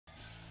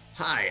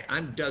Hi,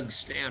 I'm Doug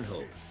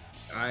Stanhope.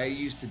 I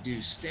used to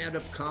do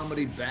stand-up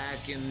comedy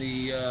back in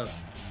the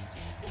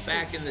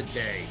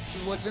day.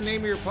 What's the name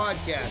of your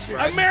podcast,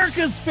 Riden?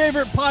 America's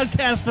favorite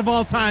podcast of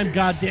all time,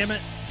 goddammit.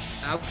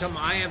 How come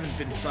I haven't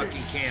been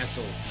fucking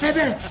canceled?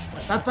 Every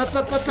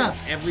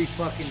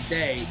fucking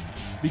day.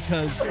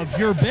 Because of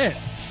your bit.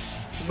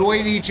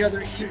 Annoying each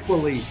other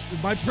equally.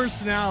 My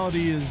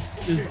personality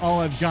is all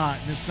I've got,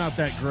 and it's not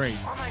that great.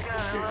 Oh my god,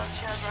 I love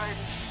Chad Riden.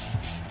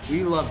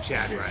 We love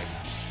Chad Riden.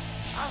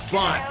 Okay,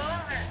 I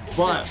love it.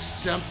 But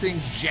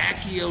something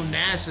Jackie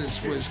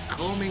Onassis was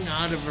combing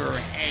out of her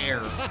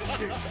hair.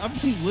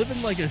 I've been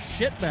living like a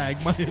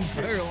shitbag my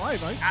entire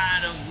life. I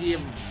don't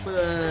give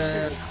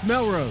a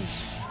Smell rose.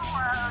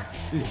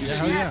 fuck.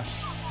 Yeah.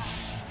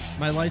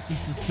 My license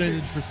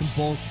suspended for some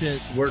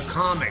bullshit. We're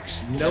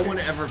comics. No one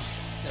ever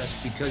f***ed us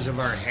because of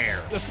our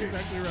hair. That's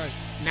exactly right.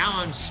 Now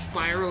I'm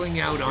spiraling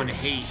out on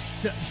hate.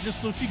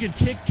 Just so she could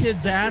kick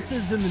kids'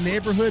 asses in the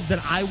neighborhood that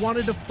I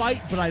wanted to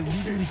fight, but I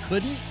legally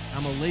couldn't.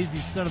 I'm a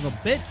lazy son of a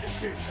bitch.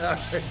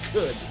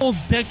 Good. Whole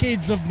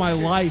decades of my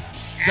life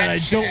that I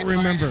don't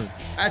remember.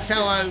 That's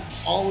how I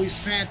always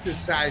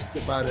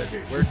fantasized about it.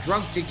 We're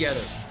drunk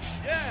together.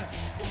 Yeah.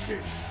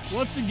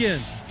 Once again.